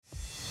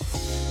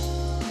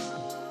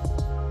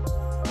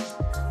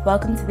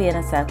Welcome to the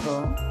Inner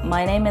Circle.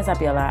 My name is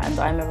Abiola and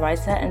I'm a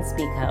writer and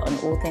speaker on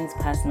all things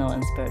personal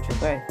and spiritual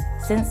growth.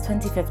 Since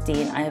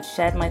 2015, I have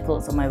shared my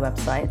thoughts on my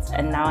website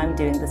and now I'm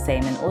doing the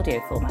same in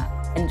audio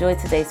format. Enjoy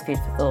today's food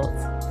for thought.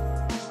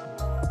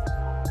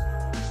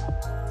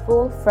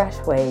 4 fresh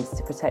ways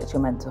to protect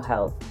your mental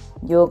health.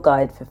 Your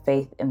guide for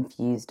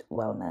faith-infused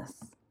wellness.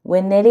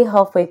 We're nearly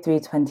halfway through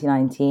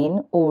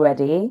 2019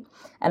 already,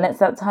 and it's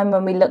that time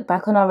when we look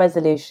back on our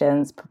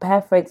resolutions,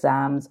 prepare for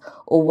exams,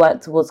 or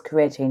work towards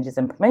career changes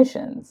and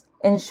promotions.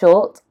 In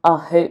short, our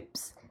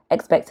hopes,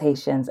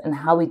 expectations, and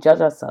how we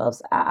judge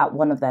ourselves are at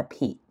one of their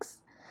peaks.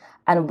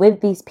 And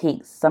with these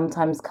peaks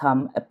sometimes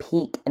come a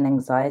peak in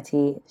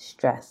anxiety,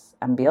 stress,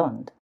 and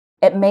beyond.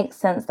 It makes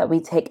sense that we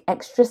take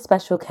extra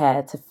special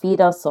care to feed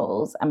our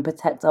souls and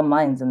protect our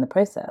minds in the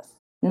process.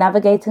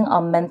 Navigating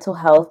our mental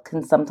health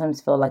can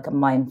sometimes feel like a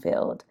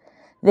minefield.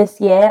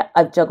 This year,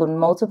 I've juggled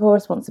multiple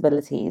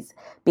responsibilities,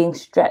 being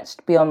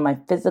stretched beyond my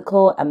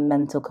physical and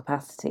mental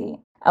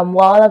capacity. And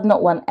while I've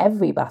not won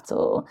every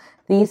battle,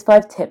 these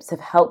 5 tips have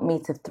helped me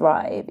to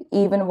thrive,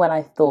 even when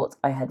I thought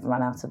I had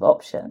run out of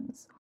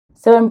options.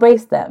 So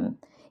embrace them.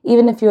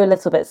 Even if you're a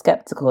little bit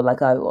skeptical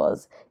like I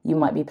was, you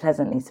might be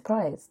pleasantly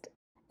surprised.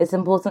 It's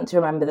important to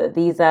remember that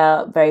these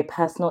are very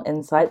personal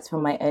insights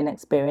from my own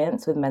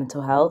experience with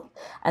mental health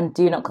and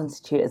do not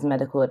constitute as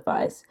medical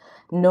advice,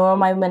 nor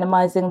am I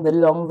minimizing the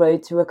long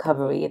road to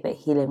recovery that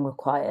healing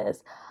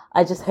requires.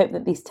 I just hope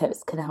that these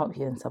tips can help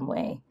you in some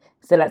way.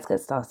 So let's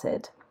get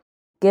started.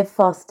 Give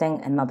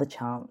fasting another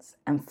chance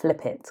and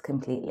flip it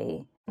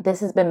completely.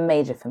 This has been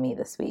major for me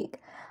this week.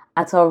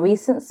 At our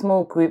recent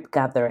small group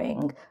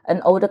gathering,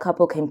 an older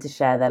couple came to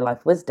share their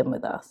life wisdom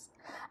with us,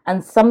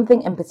 and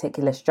something in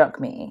particular struck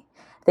me.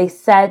 They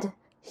said,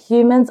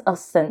 humans are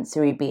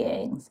sensory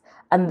beings,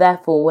 and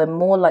therefore we're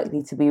more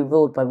likely to be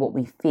ruled by what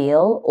we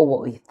feel or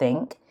what we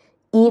think,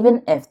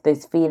 even if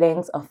those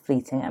feelings are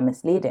fleeting and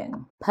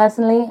misleading.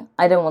 Personally,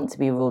 I don't want to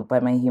be ruled by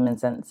my human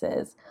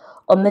senses.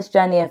 On this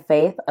journey of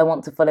faith, I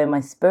want to follow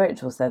my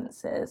spiritual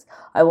senses.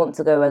 I want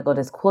to go where God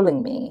is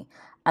calling me,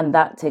 and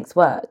that takes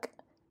work.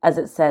 As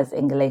it says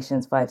in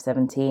Galatians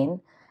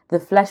 5:17, the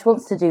flesh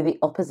wants to do the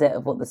opposite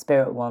of what the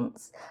spirit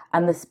wants,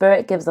 and the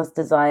spirit gives us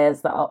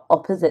desires that are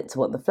opposite to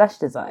what the flesh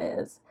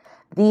desires.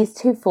 These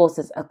 2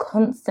 forces are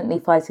constantly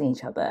fighting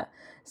each other,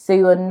 so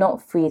you are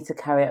not free to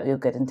carry out your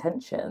good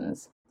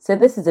intentions. So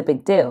this is a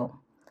big deal.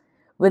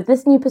 With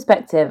this new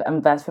perspective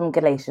and verse from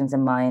Galatians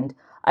in mind,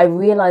 I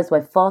realized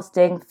why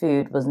fasting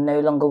food was no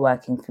longer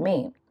working for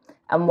me,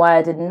 and why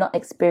I did not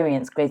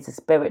experience greater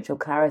spiritual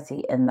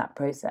clarity in that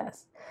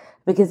process.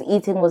 Because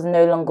eating was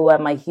no longer where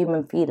my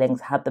human feelings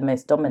had the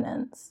most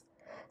dominance.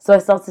 So I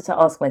started to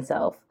ask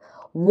myself,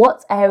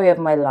 what area of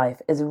my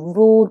life is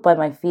ruled by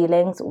my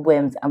feelings,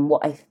 whims, and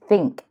what I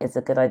think is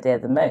a good idea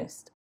the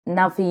most?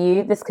 Now for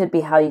you, this could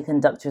be how you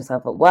conduct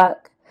yourself at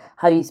work,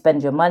 how you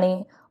spend your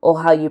money,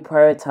 or how you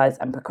prioritize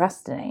and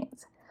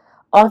procrastinate.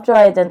 After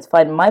I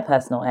identified my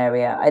personal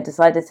area, I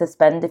decided to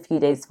spend a few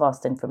days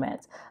fasting from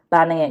it,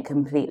 banning it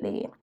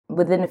completely.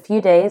 Within a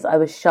few days, I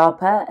was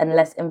sharper and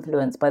less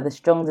influenced by the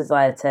strong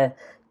desire to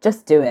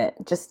just do it,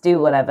 just do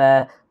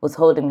whatever was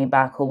holding me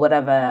back or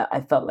whatever I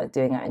felt like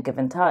doing at a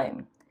given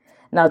time.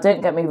 Now,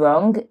 don't get me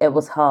wrong, it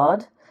was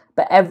hard,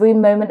 but every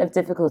moment of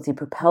difficulty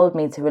propelled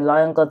me to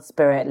rely on God's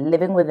Spirit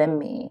living within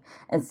me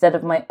instead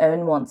of my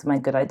own wants and my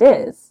good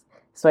ideas.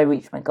 So I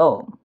reached my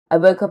goal. I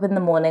woke up in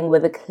the morning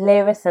with a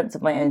clearer sense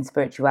of my own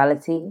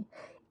spirituality,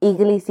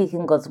 eagerly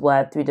seeking God's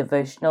word through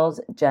devotionals,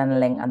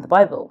 journaling, and the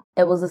Bible.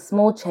 It was a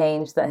small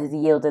change that has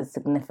yielded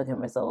significant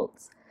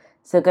results.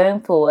 So going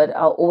forward,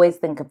 I'll always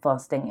think of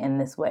fasting in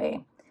this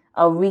way.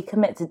 I'll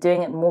recommit to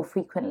doing it more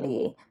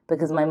frequently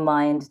because my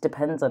mind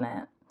depends on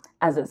it.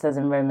 As it says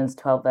in Romans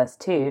 12 verse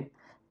 2,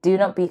 do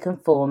not be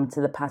conformed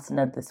to the pattern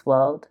of this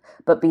world,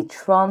 but be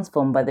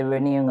transformed by the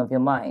renewing of your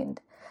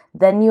mind.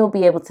 Then you'll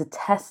be able to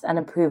test and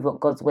approve what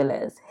God's will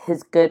is,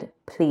 his good,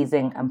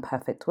 pleasing, and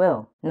perfect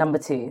will. Number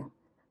 2.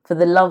 For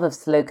the love of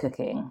slow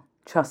cooking.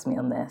 Trust me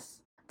on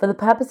this. For the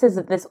purposes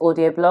of this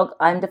audio blog,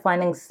 I'm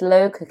defining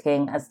slow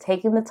cooking as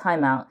taking the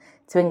time out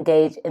to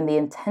engage in the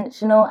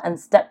intentional and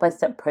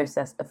step-by-step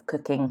process of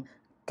cooking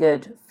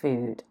good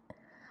food.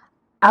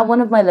 At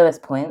one of my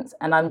lowest points,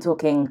 and I'm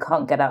talking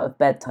can't get out of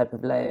bed type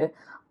of low,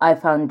 I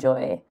found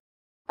joy.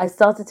 I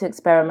started to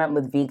experiment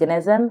with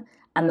veganism,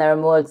 and there are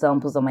more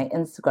examples on my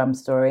Instagram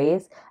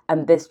stories,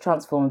 and this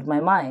transformed my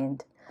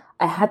mind.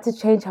 I had to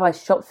change how I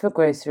shopped for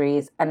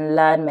groceries and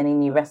learn many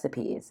new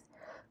recipes.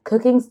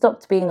 Cooking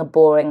stopped being a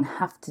boring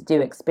have-to-do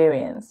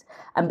experience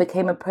and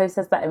became a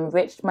process that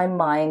enriched my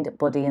mind,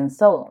 body, and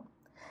soul.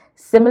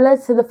 Similar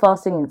to the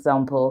fasting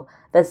example,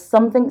 there's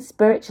something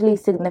spiritually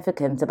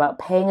significant about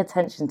paying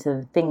attention to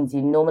the things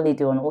you normally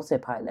do on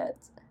autopilot.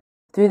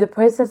 Through the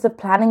process of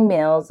planning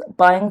meals,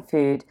 buying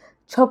food,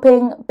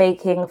 chopping,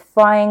 baking,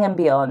 frying, and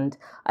beyond,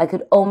 I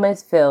could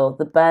almost feel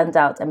the burned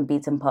out and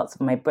beaten parts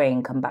of my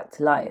brain come back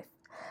to life.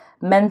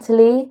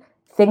 Mentally,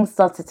 things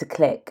started to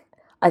click.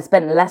 I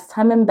spent less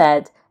time in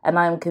bed, and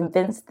I am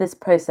convinced this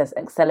process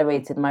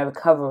accelerated my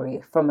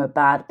recovery from a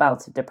bad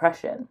bout of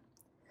depression.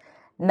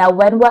 Now,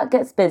 when work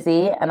gets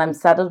busy and I'm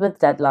saddled with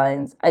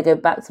deadlines, I go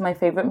back to my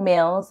favourite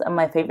meals and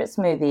my favourite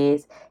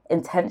smoothies,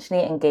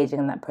 intentionally engaging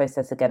in that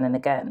process again and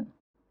again.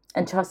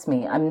 And trust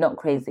me, I'm not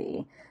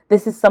crazy.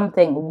 This is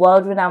something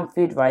world-renowned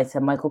food writer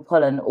Michael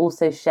Pollan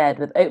also shared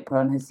with Oprah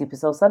on his Super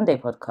Soul Sunday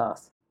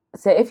podcast.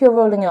 So if you're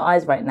rolling your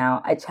eyes right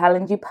now, I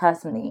challenge you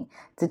personally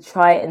to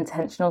try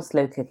intentional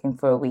slow cooking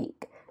for a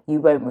week. You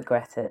won't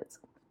regret it.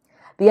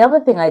 The other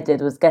thing I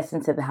did was get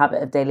into the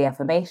habit of daily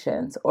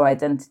affirmations or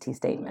identity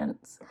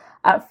statements.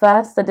 At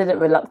first, I did it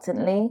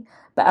reluctantly,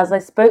 but as I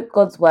spoke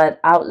God's word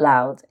out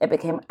loud, it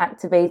became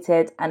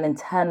activated and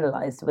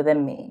internalized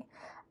within me,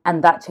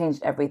 and that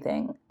changed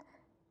everything.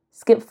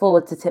 Skip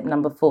forward to tip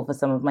number 4 for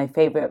some of my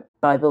favorite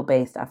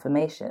Bible-based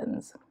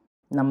affirmations.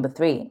 Number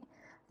 3,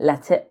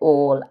 let it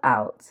all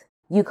out.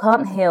 You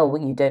can't heal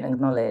what you don't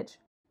acknowledge.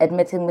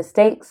 Admitting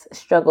mistakes,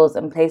 struggles,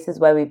 and places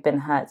where we've been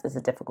hurt is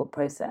a difficult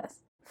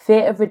process.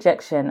 Fear of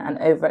rejection and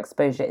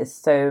overexposure is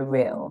so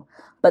real,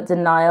 but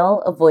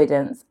denial,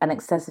 avoidance, and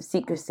excessive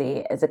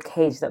secrecy is a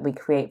cage that we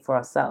create for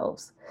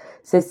ourselves.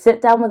 So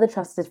sit down with a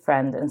trusted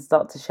friend and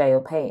start to share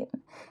your pain,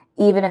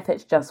 even if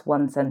it's just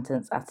one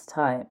sentence at a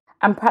time.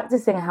 And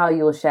practicing how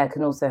you will share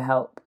can also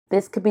help.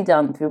 This could be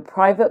done through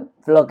private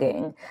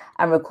vlogging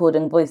and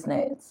recording voice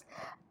notes,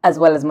 as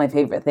well as my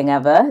favorite thing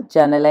ever,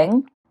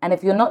 journaling. And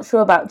if you're not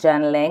sure about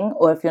journaling,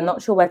 or if you're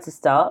not sure where to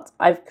start,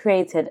 I've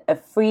created a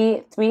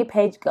free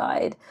 3-page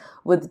guide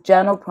with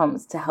journal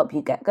prompts to help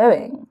you get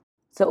going.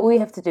 So all you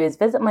have to do is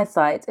visit my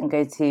site and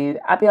go to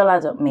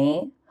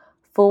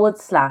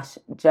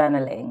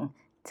abiola.me/journaling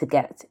to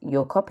get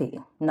your copy.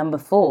 Number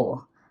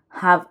 4,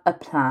 have a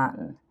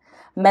plan.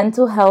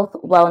 Mental health,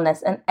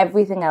 wellness, and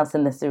everything else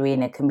in this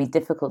arena can be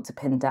difficult to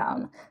pin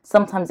down.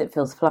 Sometimes it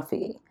feels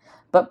fluffy,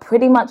 but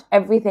pretty much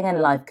everything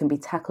in life can be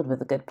tackled with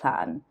a good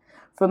plan.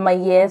 From my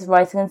years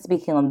writing and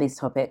speaking on these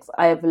topics,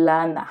 I have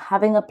learned that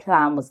having a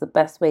plan was the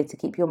best way to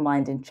keep your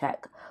mind in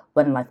check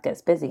when life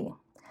gets busy.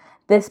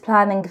 This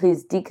plan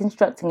includes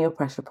deconstructing your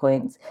pressure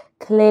points,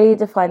 clearly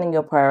defining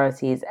your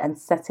priorities, and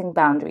setting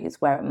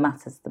boundaries where it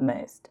matters the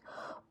most.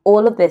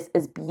 All of this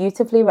is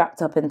beautifully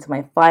wrapped up into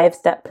my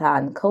 5-step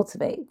plan,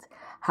 Cultivate,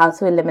 how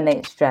to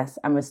eliminate stress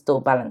and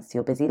restore balance to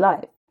your busy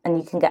life. And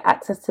you can get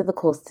access to the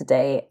course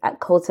today at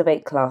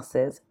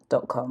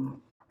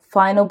cultivateclasses.com.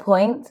 Final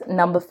point,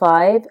 number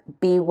 5,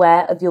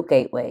 beware of your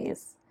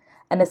gateways.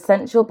 An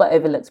essential but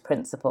overlooked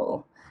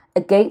principle.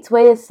 A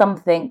gateway is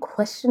something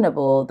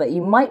questionable that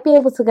you might be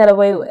able to get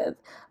away with,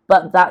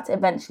 but that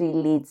eventually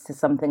leads to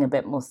something a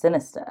bit more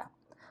sinister.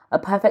 A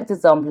perfect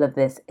example of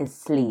this is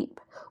sleep.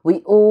 We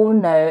all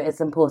know it's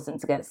important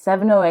to get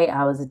 7 or 8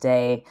 hours a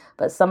day,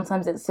 but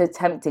sometimes it's so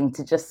tempting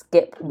to just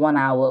skip 1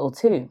 hour or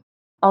 2.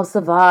 I'll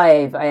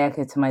survive, I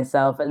echo to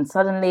myself, and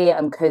suddenly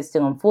I'm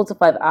coasting on 4 to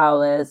 5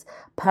 hours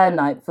per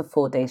night for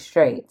 4 days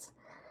straight.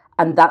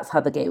 And that's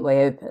how the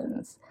gateway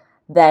opens.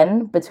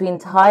 Then, between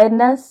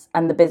tiredness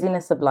and the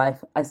busyness of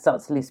life, I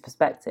start to lose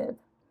perspective.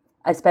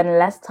 I spend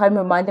less time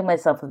reminding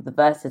myself of the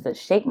verses that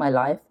shape my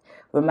life,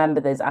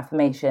 remember those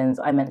affirmations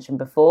I mentioned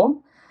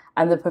before,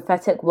 and the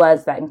prophetic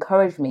words that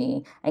encourage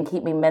me and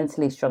keep me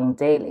mentally strong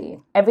daily.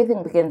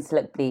 Everything begins to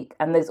look bleak,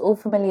 and those all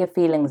familiar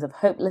feelings of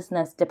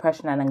hopelessness,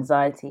 depression, and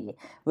anxiety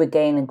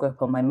regain a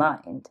grip on my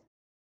mind.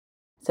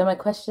 So my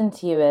question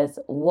to you is,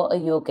 what are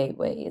your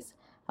gateways,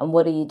 and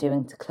what are you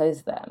doing to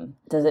close them?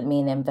 Does it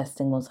mean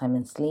investing more time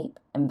in sleep,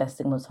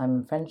 investing more time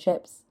in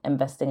friendships,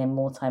 investing in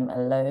more time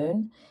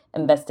alone,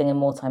 investing in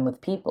more time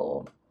with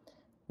people?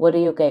 What are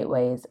your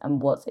gateways,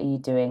 and what are you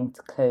doing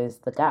to close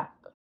the gap?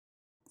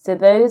 So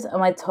those are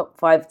my top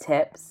 5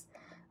 tips,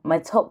 my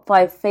top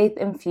 5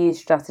 faith-infused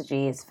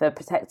strategies for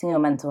protecting your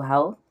mental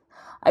health.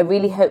 I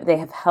really hope they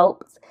have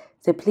helped.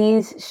 So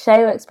please share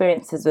your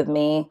experiences with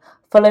me.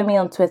 Follow me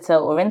on Twitter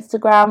or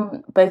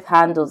Instagram. Both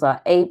handles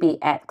are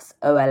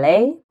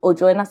ABXOLA, or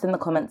join us in the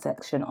comment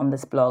section on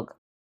this blog.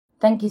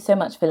 Thank you so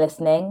much for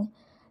listening.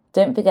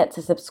 Don't forget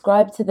to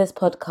subscribe to this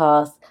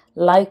podcast,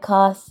 like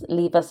us,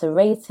 leave us a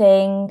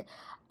rating,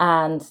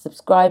 and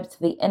subscribe to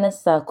the Inner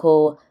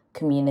Circle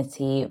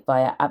community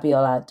via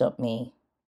abiola.me.